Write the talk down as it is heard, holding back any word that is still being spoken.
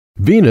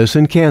Venus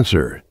in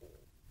Cancer.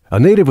 A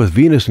native with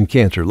Venus in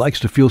Cancer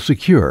likes to feel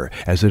secure,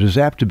 as it is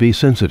apt to be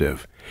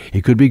sensitive.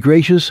 He could be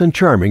gracious and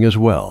charming as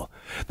well.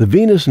 The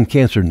Venus in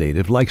Cancer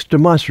native likes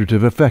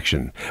demonstrative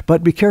affection,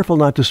 but be careful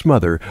not to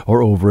smother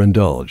or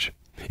overindulge.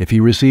 If he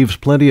receives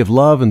plenty of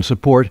love and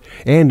support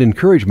and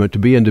encouragement to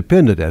be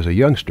independent as a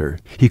youngster,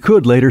 he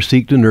could later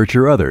seek to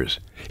nurture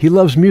others. He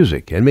loves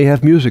music and may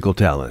have musical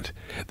talent.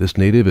 This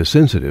native is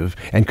sensitive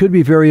and could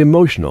be very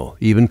emotional,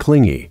 even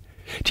clingy.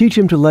 Teach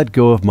him to let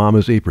go of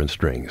mama's apron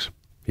strings.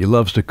 He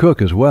loves to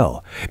cook as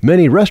well.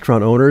 Many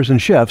restaurant owners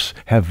and chefs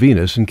have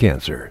Venus in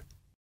Cancer.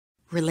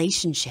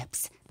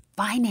 Relationships,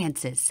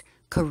 finances,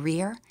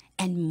 career,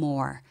 and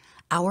more.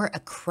 Our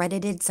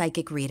accredited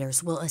psychic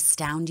readers will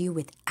astound you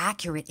with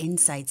accurate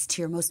insights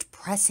to your most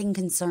pressing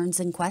concerns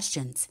and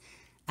questions.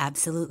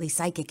 Absolutely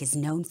Psychic is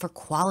known for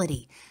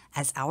quality,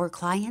 as our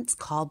clients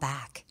call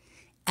back.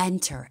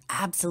 Enter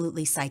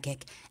Absolutely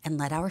Psychic and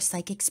let our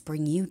psychics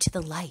bring you to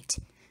the light.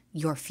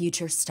 Your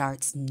future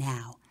starts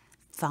now.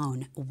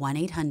 Phone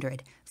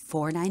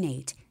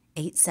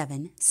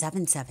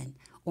 1-800-498-8777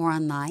 or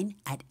online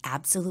at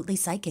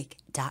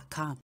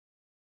absolutelypsychic.com.